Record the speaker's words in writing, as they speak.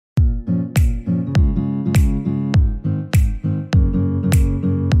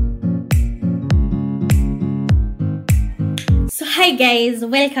Hi guys,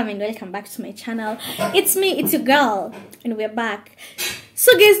 welcome and welcome back to my channel. It's me, it's your girl, and we're back.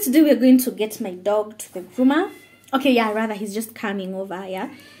 So guys, today we're going to get my dog to the groomer. Okay, yeah, rather he's just coming over,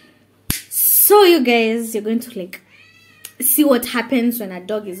 yeah. So you guys, you're going to see what happens when a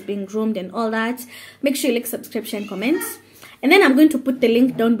dog is being groomed and all that. Make sure you like, subscribe, and comment. And then I'm going to put the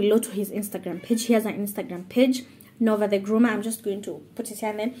link down below to his Instagram page. He has an Instagram page, Nova the Groomer. I'm just going to put it here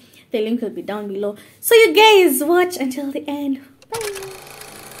and then the link will be down below. So you guys watch until the end. Bye.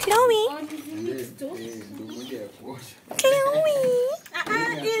 Chloe. Chloe.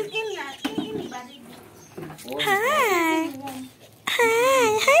 Hi.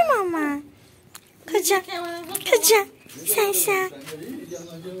 Hi. Hi, Mama. Kaja. Kaja. Sasha.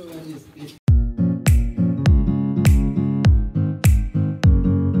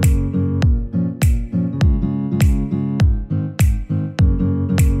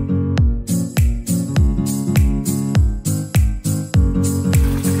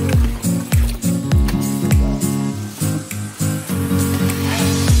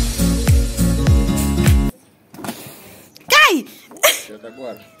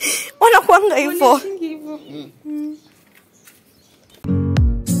 Wanakuanga hivyo.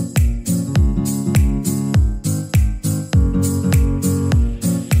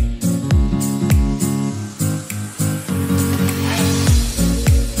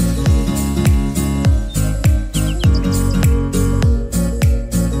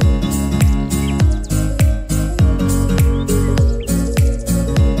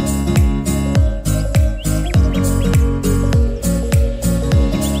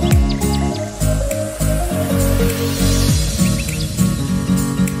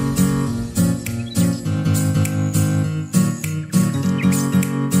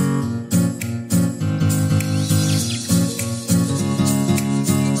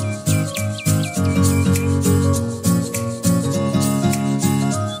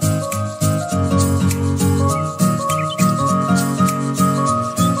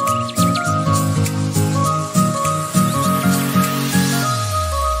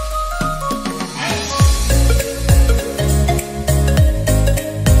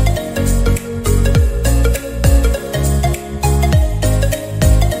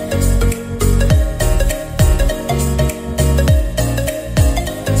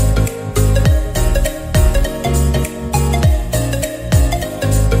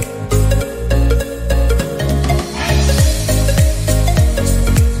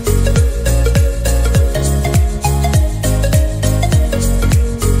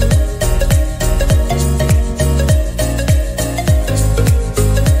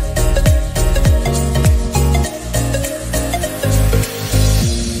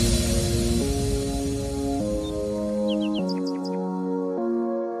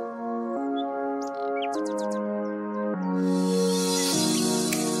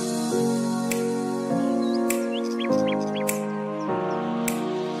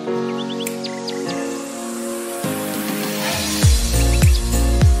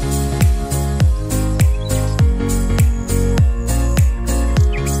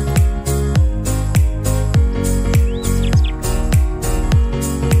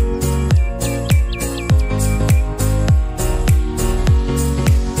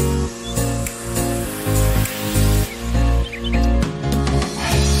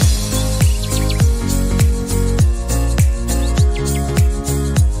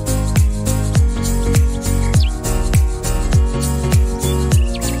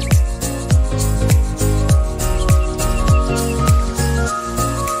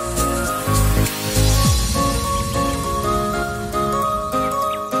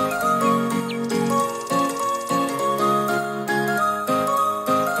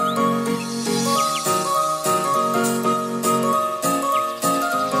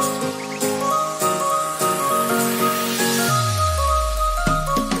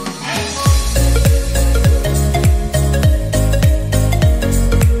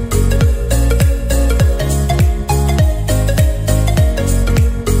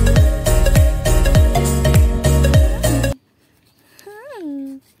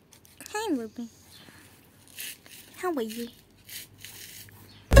 How are you?